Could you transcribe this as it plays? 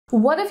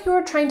What if you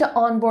are trying to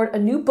onboard a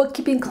new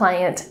bookkeeping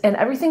client and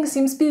everything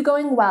seems to be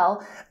going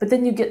well, but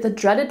then you get the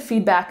dreaded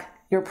feedback,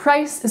 your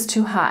price is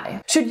too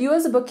high? Should you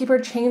as a bookkeeper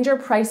change your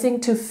pricing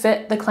to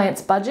fit the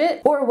client's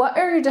budget? Or what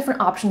are your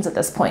different options at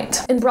this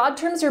point? In broad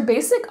terms, your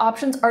basic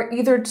options are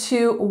either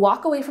to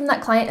walk away from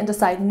that client and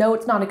decide, no,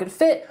 it's not a good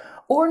fit,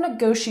 or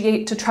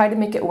negotiate to try to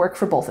make it work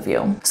for both of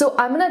you. So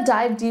I'm gonna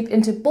dive deep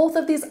into both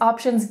of these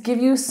options, give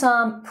you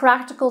some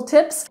practical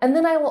tips, and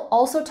then I will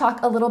also talk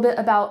a little bit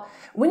about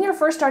when you're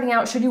first starting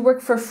out, should you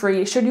work for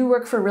free? Should you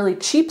work for really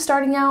cheap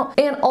starting out?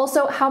 And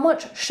also, how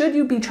much should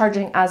you be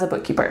charging as a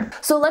bookkeeper?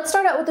 So let's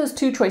start out with those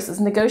two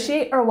choices,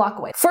 negotiate or walk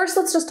away. First,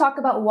 let's just talk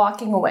about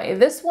walking away.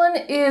 This one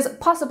is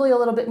possibly a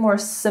little bit more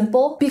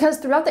simple because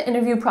throughout the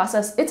interview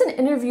process, it's an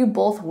interview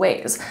both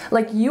ways.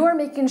 Like, you are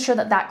making sure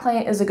that that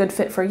client is a good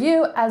fit for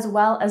you as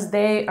well as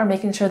they are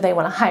making sure they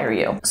want to hire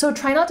you. So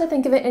try not to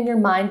think of it in your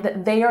mind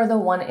that they are the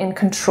one in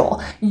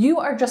control. You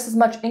are just as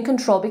much in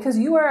control because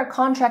you are a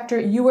contractor,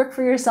 you work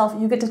for yourself,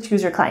 you get to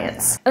choose your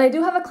clients. And I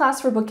do have a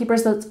class for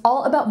bookkeepers that's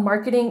all about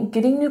marketing,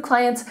 getting new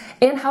clients,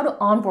 and how to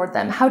onboard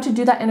them, how to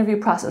do that interview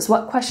process,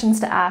 what questions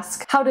to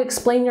ask, how to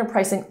explain your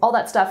pricing, all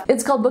that stuff.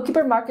 It's called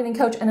Bookkeeper Marketing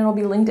Coach, and it'll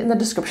be linked in the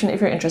description if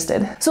you're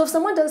interested. So if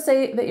someone does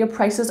say that your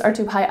prices are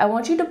too high, I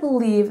want you to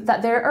believe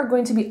that there are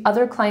going to be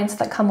other clients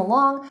that come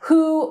along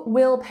who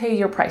will pay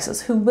your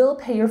prices, who will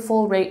pay your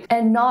full rate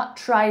and not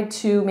try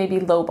to maybe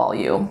lowball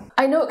you.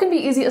 I know it can be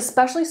easy,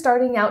 especially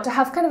starting out, to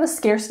have kind of a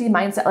scarcity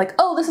mindset, like,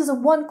 oh, this is a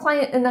one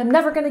client and I'm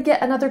never going to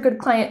get another good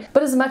client.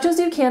 But as much as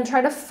you can, try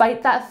to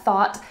fight that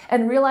thought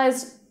and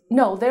realize,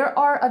 no, there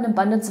are an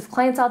abundance of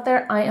clients out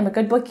there. I am a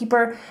good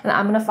bookkeeper and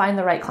I'm gonna find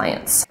the right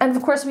clients. And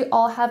of course, we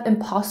all have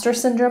imposter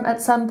syndrome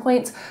at some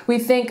points. We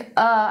think,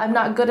 I'm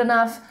not good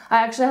enough. I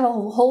actually have a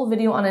whole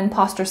video on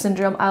imposter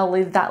syndrome. I'll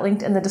leave that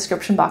linked in the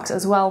description box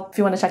as well if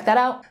you wanna check that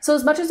out. So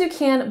as much as you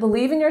can,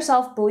 believe in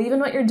yourself, believe in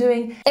what you're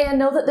doing, and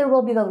know that there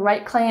will be the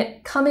right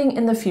client coming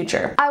in the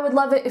future. I would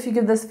love it if you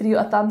give this video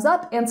a thumbs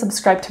up and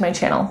subscribe to my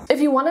channel.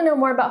 If you wanna know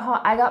more about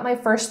how I got my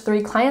first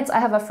 3 clients,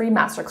 I have a free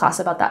masterclass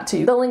about that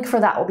too. The link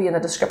for that will be in the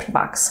description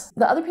box.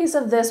 The other piece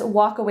of this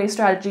walk away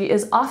strategy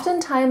is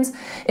oftentimes,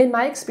 in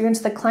my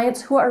experience, the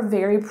clients who are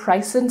very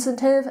price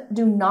sensitive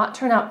do not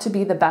turn out to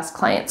be the best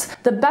clients.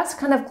 The best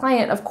kind of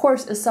client, of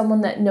course, is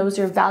someone that knows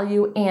your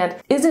value and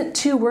isn't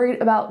too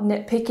worried about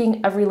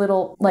nitpicking every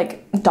little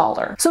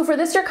dollar. So for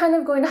this, you're kind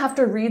of going to have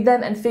to read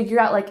them and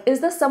figure out, like, is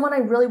this someone I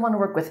really want to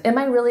work with? Am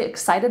I really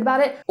excited about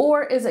it?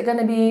 Or is it going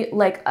to be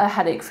like a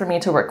headache for me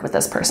to work with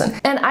this person?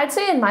 And I'd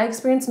say in my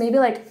experience, maybe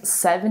like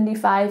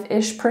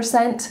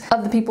 75-ish%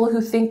 of the people who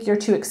think you're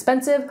too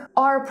expensive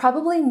are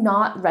probably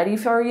not ready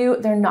for you.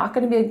 They're not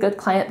going to be a good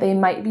client. They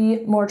might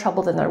be more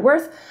trouble than they're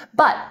worth.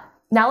 But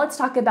now let's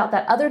talk about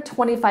that other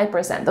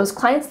 25%, those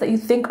clients that you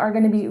think are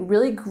going to be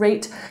really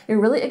great. You're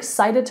really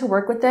excited to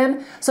work with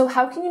them. So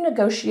how can you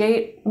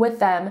negotiate with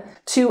them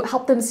to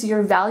help them see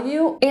your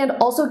value and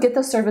also get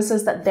the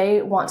services that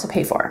they want to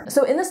pay for?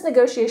 So in this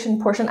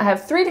negotiation portion, I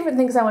have 3 different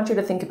things I want you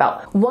to think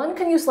about. 1,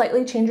 can you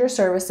slightly change your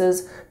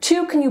services?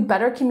 2, can you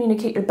better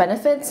communicate your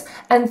benefits?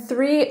 And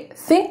 3,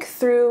 think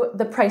through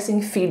the pricing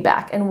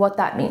feedback and what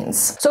that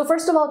means. So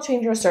first of all,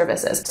 change your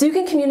services. So you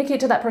can communicate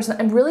to that person,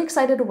 I'm really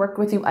excited to work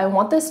with you. I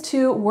want this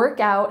to work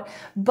out,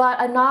 but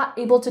I'm not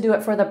able to do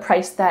it for the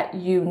price that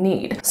you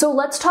need. So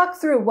let's talk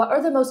through what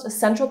are the most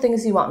essential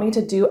things you want me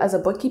to do as a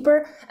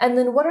bookkeeper, and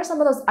then what are some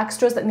of those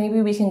extras that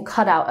maybe we can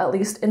cut out, at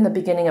least in the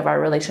beginning of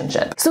our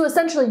relationship. So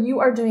essentially,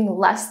 you are doing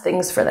less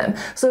things for them.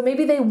 So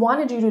maybe they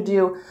wanted you to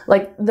do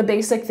like the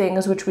basic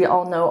things, which we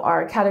all know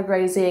are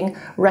categorizing,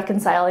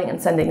 reconciling, and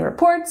sending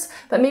reports,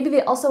 but maybe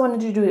they also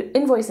wanted you to do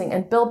invoicing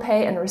and bill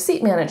pay and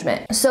receipt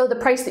management. So the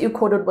price that you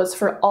quoted was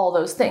for all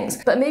those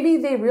things, but maybe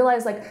they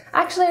realized, like,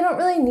 actually, I don't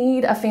really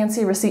need a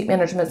fancy receipt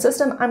management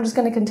system. I'm just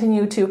going to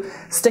continue to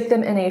stick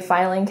them in a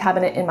filing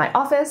cabinet in my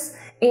office,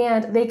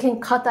 and they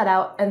can cut that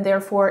out, and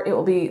therefore it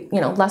will be,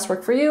 less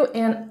work for you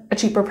and a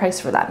cheaper price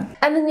for them.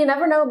 And then you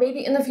never know,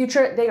 maybe in the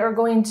future they are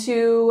going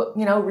to,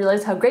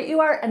 realize how great you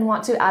are and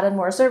want to add in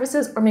more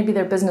services, or maybe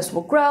their business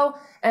will grow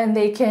and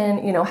they can,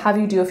 have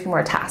you do a few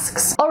more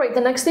tasks. All right,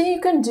 the next thing you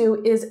can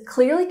do is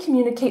clearly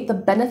communicate the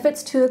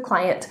benefits to the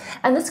client.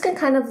 And this can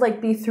kind of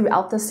be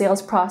throughout the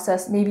sales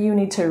process. Maybe you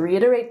need to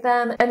reiterate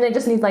them and they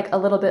just need a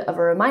little bit of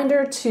a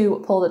reminder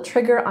to pull the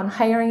trigger on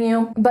hiring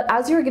you. But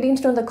as you're getting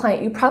to know the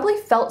client, you probably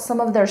felt some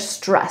of their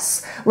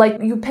stress.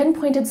 Like, you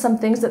pinpointed some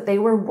things that they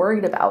were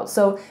worried about.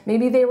 So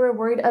maybe they were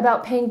worried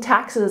about paying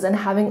taxes and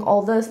having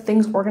all the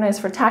things organized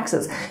for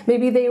taxes.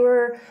 Maybe they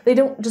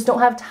don't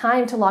have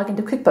time to log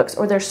into QuickBooks,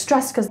 or they're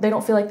stressed because they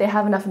don't feel like they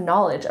have enough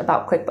knowledge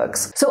about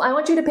QuickBooks. So I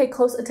want you to pay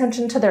close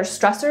attention to their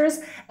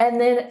stressors and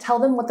then tell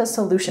them what the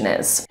solution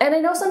is. And I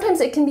know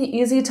sometimes it can be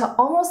easy to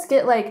almost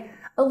get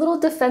a little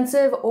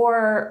defensive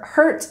or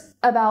hurt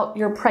about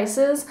your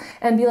prices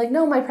and be like,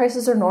 no, my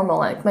prices are normal,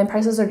 like my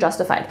prices are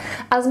justified.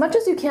 As much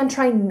as you can,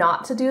 try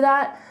not to do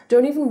that.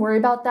 Don't even worry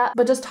about that,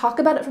 but just talk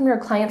about it from your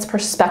client's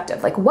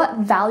perspective. Like, what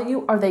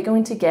value are they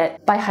going to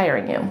get by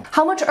hiring you?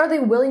 How much are they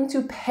willing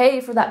to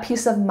pay for that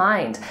peace of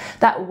mind,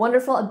 that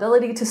wonderful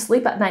ability to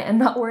sleep at night and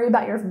not worry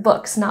about your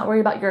books, not worry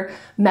about your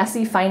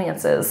messy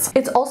finances?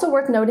 It's also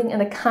worth noting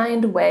in a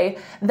kind way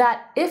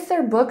that if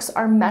their books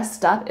are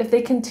messed up, if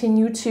they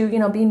continue to,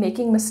 be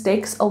making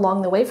mistakes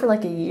along the way for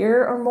like a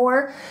year or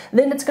more,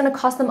 then it's going to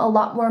cost them a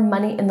lot more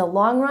money in the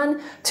long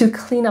run to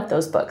clean up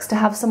those books, to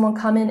have someone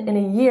come in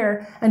a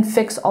year and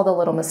fix all the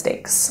little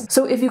mistakes.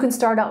 So if you can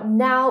start out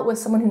now with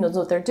someone who knows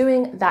what they're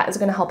doing, that is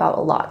going to help out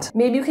a lot.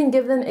 Maybe you can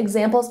give them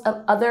examples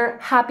of other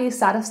happy,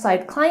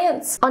 satisfied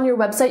clients. On your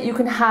website, you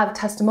can have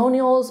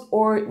testimonials,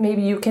 or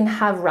maybe you can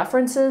have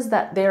references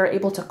that they're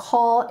able to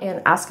call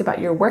and ask about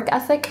your work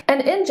ethic.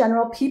 And in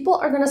general, people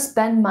are going to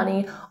spend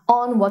money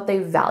on what they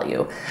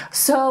value.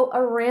 So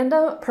a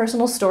random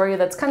personal story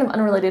that's kind of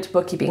unrelated to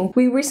bookkeeping.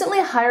 We recently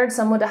hired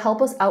someone to help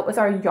us out with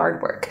our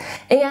yard work.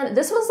 And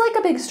this was like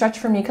a big stretch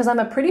for me because I'm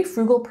a pretty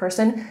frugal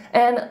person,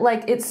 and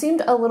like it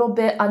seemed a little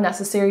bit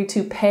unnecessary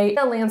to pay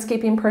a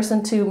landscaping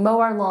person to mow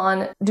our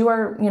lawn, do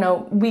our,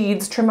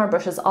 weeds, trim our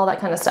bushes, all that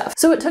kind of stuff.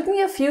 So it took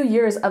me a few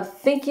years of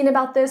thinking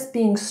about this,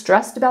 being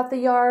stressed about the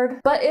yard,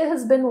 but it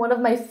has been one of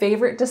my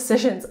favorite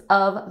decisions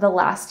of the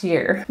last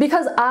year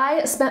because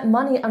I spent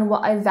money on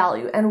what I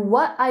value, and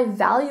what I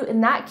value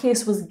in that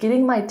case was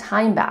getting my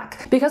time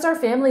back because our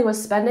family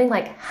was spending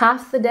like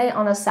half the day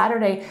on a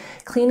Saturday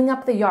cleaning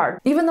up the yard.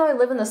 Even though I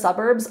live in the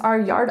suburbs, our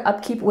yard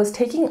upkeep was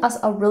taking us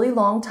a really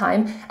long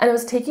time, and it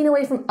was taking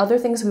away from other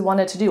things we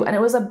wanted to do. And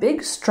it was a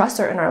big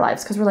stressor in our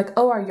lives because we're like,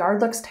 oh, our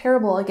yard looks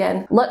terrible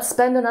again. Let's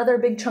spend another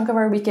big chunk of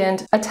our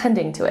weekend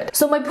attending to it.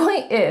 So my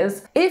point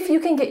is, if you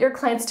can get your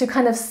clients to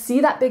kind of see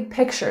that big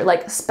picture,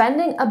 like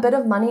spending a bit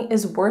of money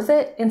is worth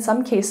it in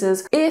some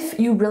cases if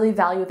you really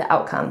value the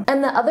outcome.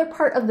 And the other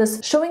part of this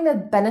showing the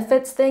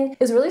benefits thing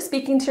is really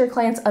speaking to your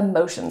clients'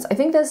 emotions. I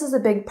think this is a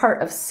big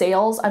part of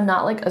sales. I'm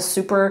not like a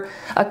super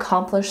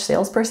accomplished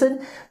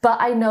salesperson, but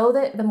I know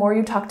that the more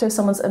you talk to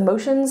someone's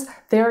emotions,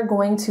 they're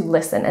going to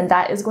listen, and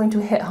that is going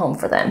to hit home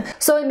for them.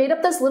 So I made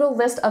up this little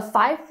list of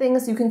 5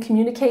 things you can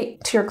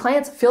communicate to your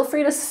clients. Feel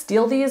free to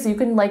steal these. You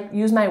can like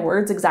use my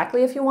words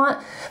exactly if you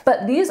want,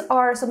 but these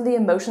are some of the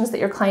emotions that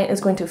your client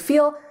is going to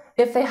feel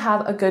if they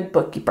have a good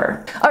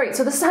bookkeeper. All right,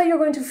 so this is how you're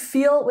going to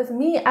feel with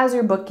me as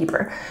your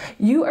bookkeeper.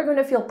 You are going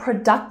to feel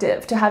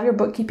productive to have your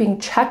bookkeeping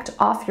checked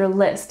off your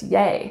list.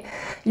 Yay.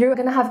 You're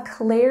going to have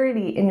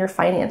clarity in your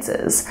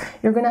finances.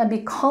 You're going to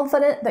be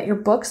confident that your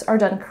books are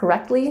done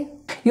correctly.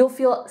 You'll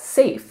feel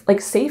safe.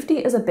 Like, safety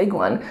is a big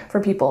one for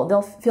people.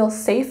 They'll feel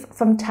safe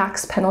from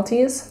tax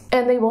penalties,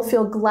 and they will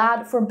feel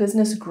glad for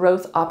business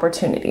growth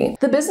opportunity.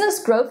 The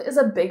business growth is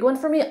a big one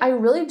for me. I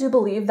really do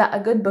believe that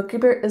a good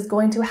bookkeeper is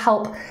going to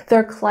help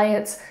their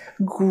clients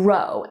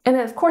grow. And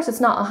of course,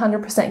 it's not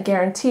 100%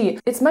 guarantee.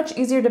 It's much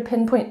easier to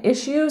pinpoint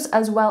issues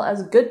as well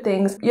as good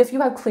things if you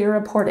have clear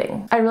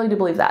reporting. I really do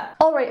believe that.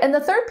 All right, and the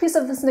third piece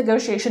of this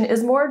negotiation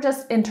is more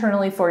just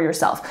internally for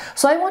yourself.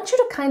 So I want you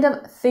to kind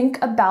of think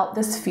about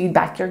this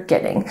feedback you're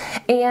getting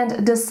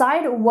and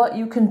decide what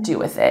you can do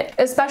with it,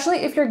 especially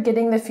if you're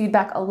getting the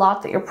feedback a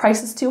lot that your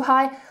price is too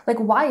high. Like,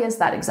 why is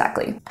that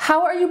exactly?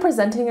 How are you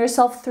presenting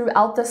yourself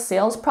throughout the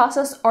sales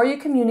process? Are you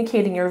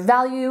communicating your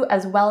value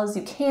as well as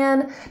you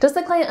can? Does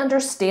the client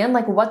understand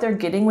like what they're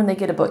getting when they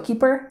get a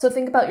bookkeeper? So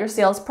think about your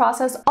sales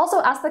process.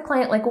 Also ask the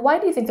client, like, why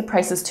do you think the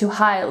price is too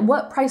high?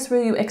 What price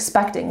were you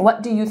expecting?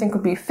 What do you think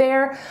would be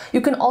fair? You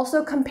can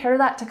also compare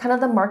that to kind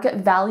of the market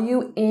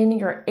value in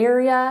your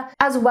area,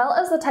 as well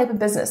as the type of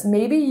business.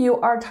 Maybe you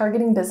are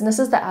targeting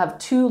businesses that have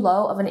too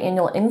low of an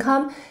annual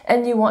income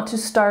and you want to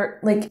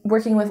start like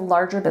working with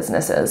larger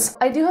businesses.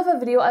 I do have a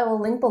video I will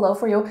link below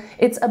for you.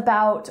 It's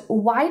about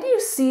why do you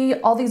see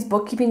all these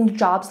bookkeeping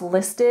jobs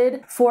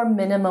listed for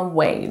minimum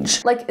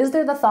wage? Like, is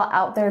there the thought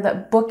out there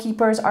that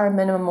bookkeepers are a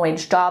minimum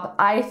wage job?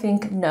 I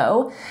think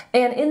no.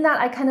 And in that,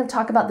 I kind of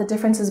talk about the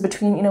differences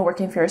between,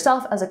 working for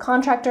yourself as a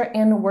contractor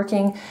and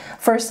working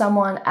for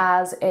someone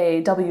as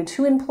a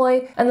W-2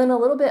 employee. And then a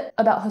little bit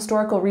about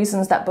historical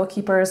reasons that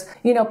bookkeepers,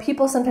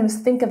 people sometimes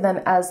think of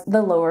them as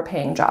the lower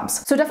paying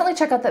jobs. So definitely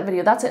check out that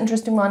video. That's an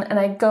interesting one. And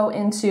I go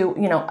into,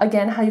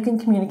 again, how you can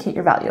communicate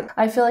your value.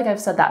 I feel like I've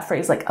said that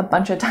phrase like a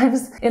bunch of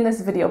times in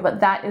this video, but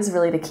that is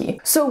really the key.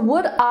 So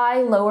would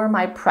I lower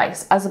my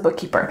price as a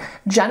bookkeeper?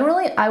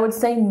 Generally, I would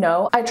say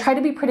no. I try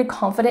to be pretty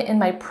confident in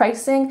my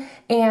pricing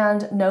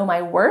and know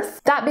my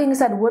worth. That being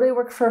said, would I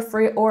work for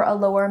free or a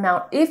lower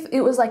amount if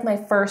it was like my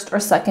first or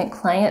second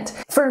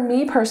client? For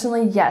me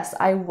personally, yes,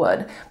 I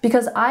would,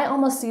 because I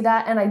almost see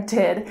that, and I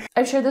did.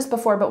 I've shared this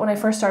before, but when I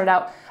first started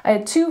out, I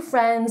had 2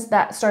 friends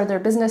that started their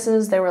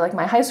businesses. They were like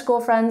my high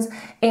school friends,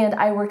 and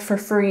I worked for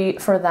free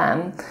for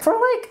them for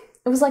like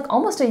it was like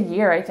almost a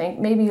year, I think,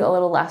 maybe a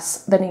little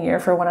less than a year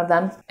for one of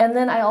them. And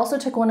then I also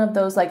took one of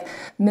those like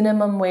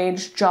minimum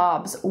wage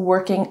jobs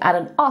working at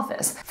an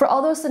office. For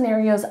all those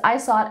scenarios, I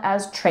saw it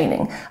as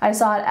training. I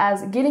saw it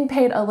as getting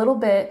paid a little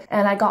bit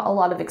and I got a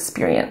lot of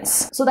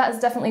experience. So that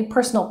is definitely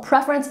personal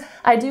preference.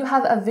 I do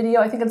have a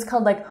video, I think it's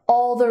called like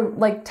all the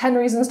like 10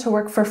 reasons to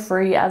work for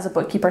free as a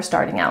bookkeeper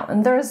starting out.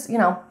 And there's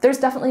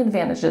definitely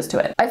advantages to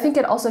it. I think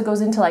it also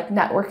goes into like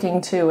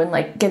networking too and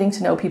like getting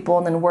to know people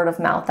and then word of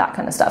mouth, that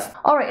kind of stuff.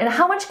 All right, and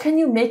how much can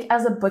you make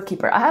as a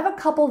bookkeeper? I have a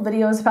couple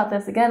videos about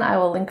this. Again, I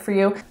will link for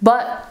you,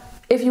 but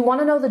if you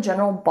want to know the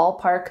general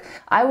ballpark,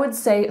 I would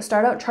say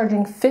start out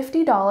charging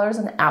 $50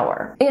 an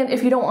hour. And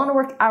if you don't want to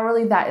work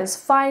hourly, that is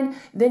fine.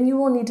 Then you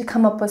will need to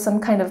come up with some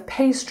kind of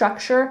pay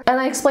structure. And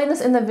I explained this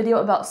in the video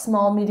about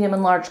small, medium,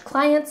 and large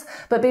clients,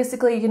 but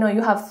basically,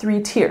 you have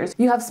 3 tiers.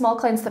 You have small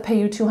clients that pay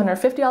you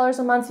 $250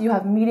 a month, you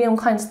have medium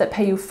clients that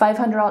pay you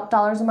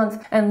 $500 a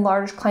month, and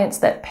large clients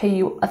that pay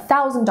you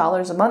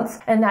 $1,000 a month.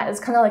 And that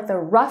is kind of like the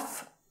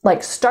rough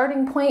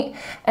starting point,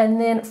 and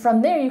then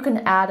from there you can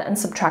add and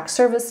subtract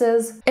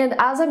services. And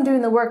as I'm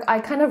doing the work, I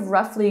kind of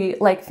roughly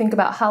think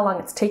about how long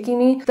it's taking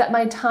me, that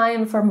my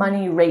time for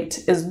money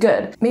rate is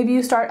good. Maybe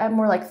you start at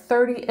more like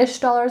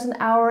 $30-ish an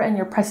hour and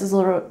your prices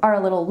are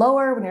a little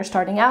lower when you're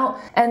starting out,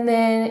 and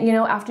then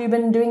after you've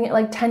been doing it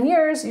like 10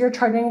 years, you're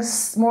charging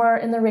more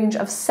in the range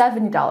of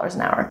 $70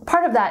 an hour.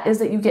 Part of that is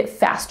that you get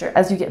faster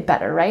as you get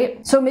better,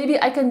 right? So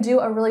maybe I can do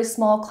a really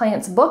small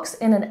client's books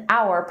in an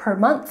hour per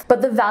month,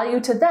 but the value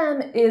to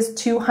them is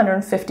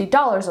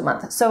 $250 a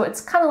month. So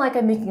it's kind of like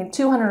I'm making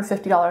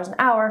 $250 an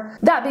hour.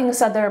 That being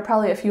said, there are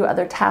probably a few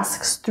other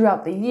tasks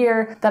throughout the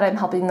year that I'm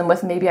helping them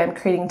with. Maybe I'm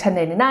creating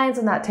 1099s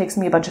and that takes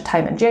me a bunch of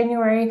time in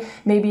January.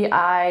 Maybe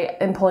I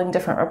am pulling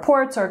different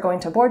reports or going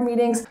to board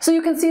meetings. So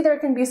you can see there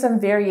can be some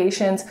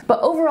variations, but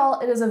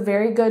overall it is a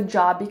very good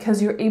job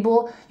because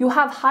you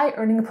have high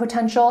earning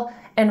potential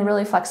and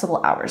really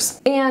flexible hours.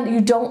 And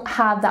you don't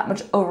have that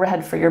much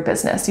overhead for your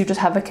business. You just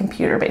have a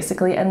computer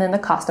basically, and then the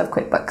cost of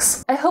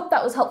QuickBooks. I hope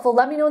that was helpful.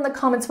 Let me know in the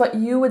comments what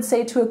you would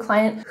say to a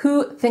client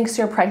who thinks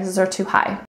your prices are too high.